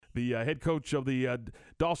the head coach of the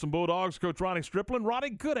Dawson Bulldogs, Coach Ronnie Striplin.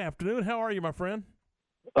 Ronnie, good afternoon. How are you, my friend?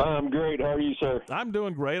 I'm great. How are you, sir? I'm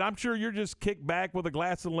doing great. I'm sure you're just kicked back with a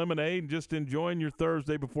glass of lemonade and just enjoying your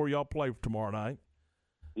Thursday before y'all play tomorrow night.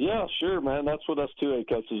 Yeah, sure, man. That's what us 2A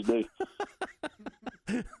coaches do.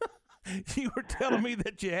 You were telling me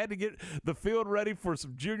that you had to get the field ready for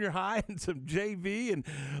some junior high and some JV and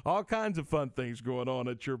all kinds of fun things going on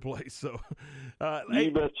at your place. So,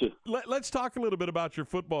 you betcha. Let's talk a little bit about your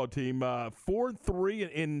football team.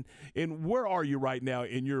 4-3, and where are you right now,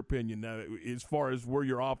 in your opinion, as far as where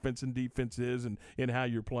your offense and defense is and how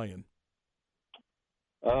you're playing?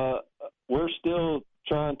 We're still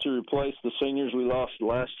trying to replace the seniors we lost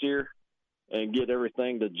last year and get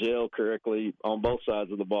everything to gel correctly on both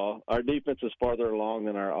sides of the ball. Our defense is farther along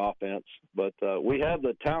than our offense, but we have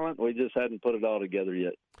the talent. We just hadn't put it all together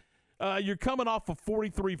yet. You're coming off a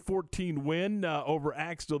 43-14 win over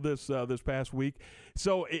Axtell this past week.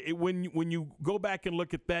 So when you go back and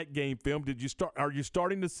look at that game film, are you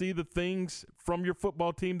starting to see the things from your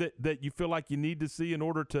football team that you feel like you need to see in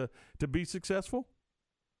order to be successful?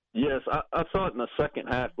 Yes, I saw it in the second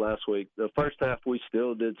half last week. The first half we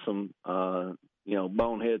still did some,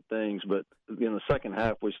 bonehead things, but in the second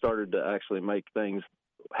half we started to actually make things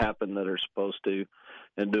happen that are supposed to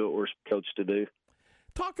and do what we're coached to do.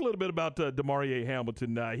 Talk a little bit about Demarie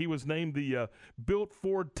Hamilton. He was named the Built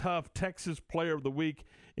Ford Tough Texas Player of the Week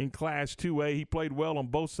in Class 2A. He played well on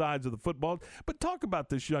both sides of the football. But talk about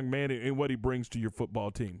this young man and what he brings to your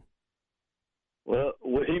football team. Well,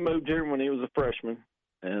 he moved here when he was a freshman.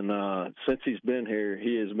 And since he's been here,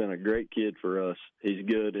 he has been a great kid for us. He's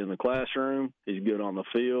good in the classroom. He's good on the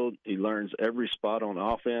field. He learns every spot on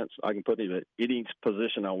offense. I can put him at any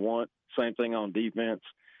position I want. Same thing on defense.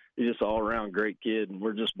 He's just an all-around great kid, and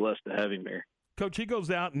we're just blessed to have him here. Coach, he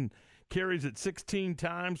goes out and carries it 16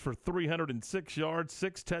 times for 306 yards,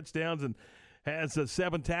 6 touchdowns, and has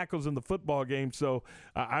 7 tackles in the football game. So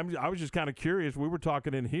I was just kind of curious. We were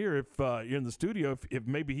talking in here, if you're in the studio, if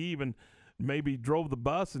maybe he even – maybe drove the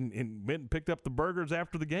bus and went and picked up the burgers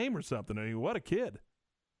after the game or something. I mean, what a kid.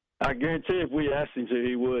 I guarantee if we asked him to,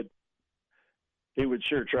 he would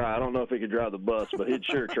sure try. I don't know if he could drive the bus, but he'd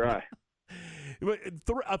sure try.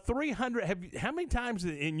 A 300, how many times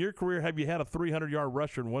in your career have you had a 300-yard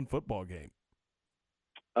rusher in one football game?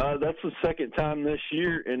 That's the second time this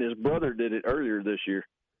year, and his brother did it earlier this year.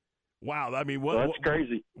 Wow. I mean, that's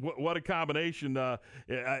crazy. What a combination.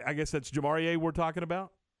 I guess that's Demarie we're talking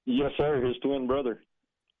about? Yes, sir. His twin brother.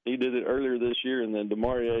 He did it earlier this year, and then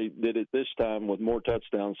Demarie did it this time with more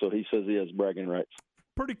touchdowns, so he says he has bragging rights.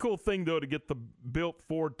 Pretty cool thing, though, to get the Built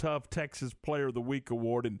Ford Tough Texas Player of the Week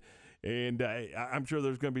award, and I'm sure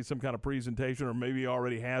there's going to be some kind of presentation, or maybe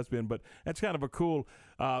already has been, but that's kind of a cool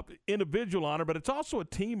individual honor, but it's also a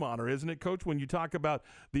team honor, isn't it, Coach, when you talk about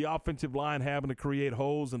the offensive line having to create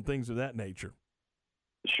holes and things of that nature?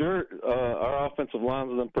 Sure. Our offensive line's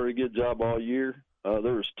done a pretty good job all year.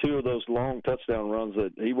 There was 2 of those long touchdown runs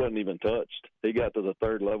that he wasn't even touched. He got to the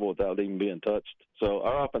third level without even being touched. So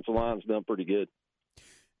our offensive line's done pretty good.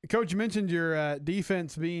 Coach, you mentioned your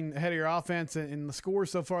defense being ahead of your offense, and the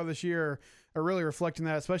scores so far this year are really reflecting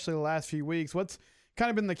that, especially the last few weeks. What's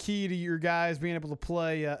kind of been the key to your guys being able to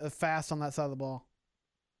play fast on that side of the ball?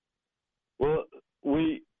 Well,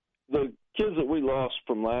 the kids that we lost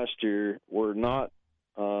from last year were not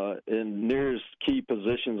in near as key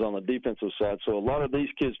positions on the defensive side. So a lot of these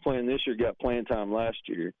kids playing this year got playing time last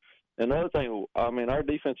year. Another thing, I mean, our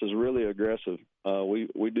defense is really aggressive.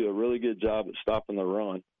 We do a really good job at stopping the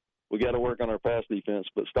run. We got to work on our pass defense,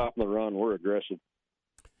 but stopping the run, we're aggressive.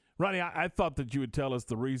 Ronnie, I thought that you would tell us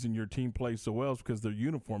the reason your team plays so well is because their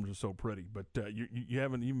uniforms are so pretty, but you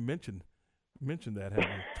haven't even mentioned that, have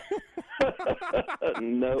you?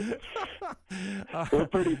 No. We're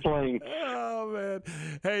pretty plain. Oh, man.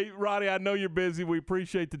 Hey, Ronnie, I know you're busy. We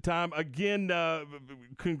appreciate the time. Again,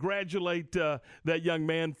 congratulate that young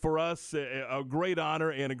man for us. A great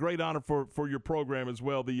honor, and a great honor for your program as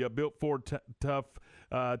well. The Built Ford Tough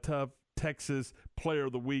Texas Player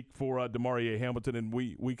of the Week for Demarie Hamilton. And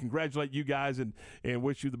we congratulate you guys and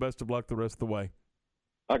wish you the best of luck the rest of the way.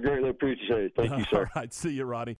 I greatly appreciate it. Thank you, sir. All right. See you, Ronnie.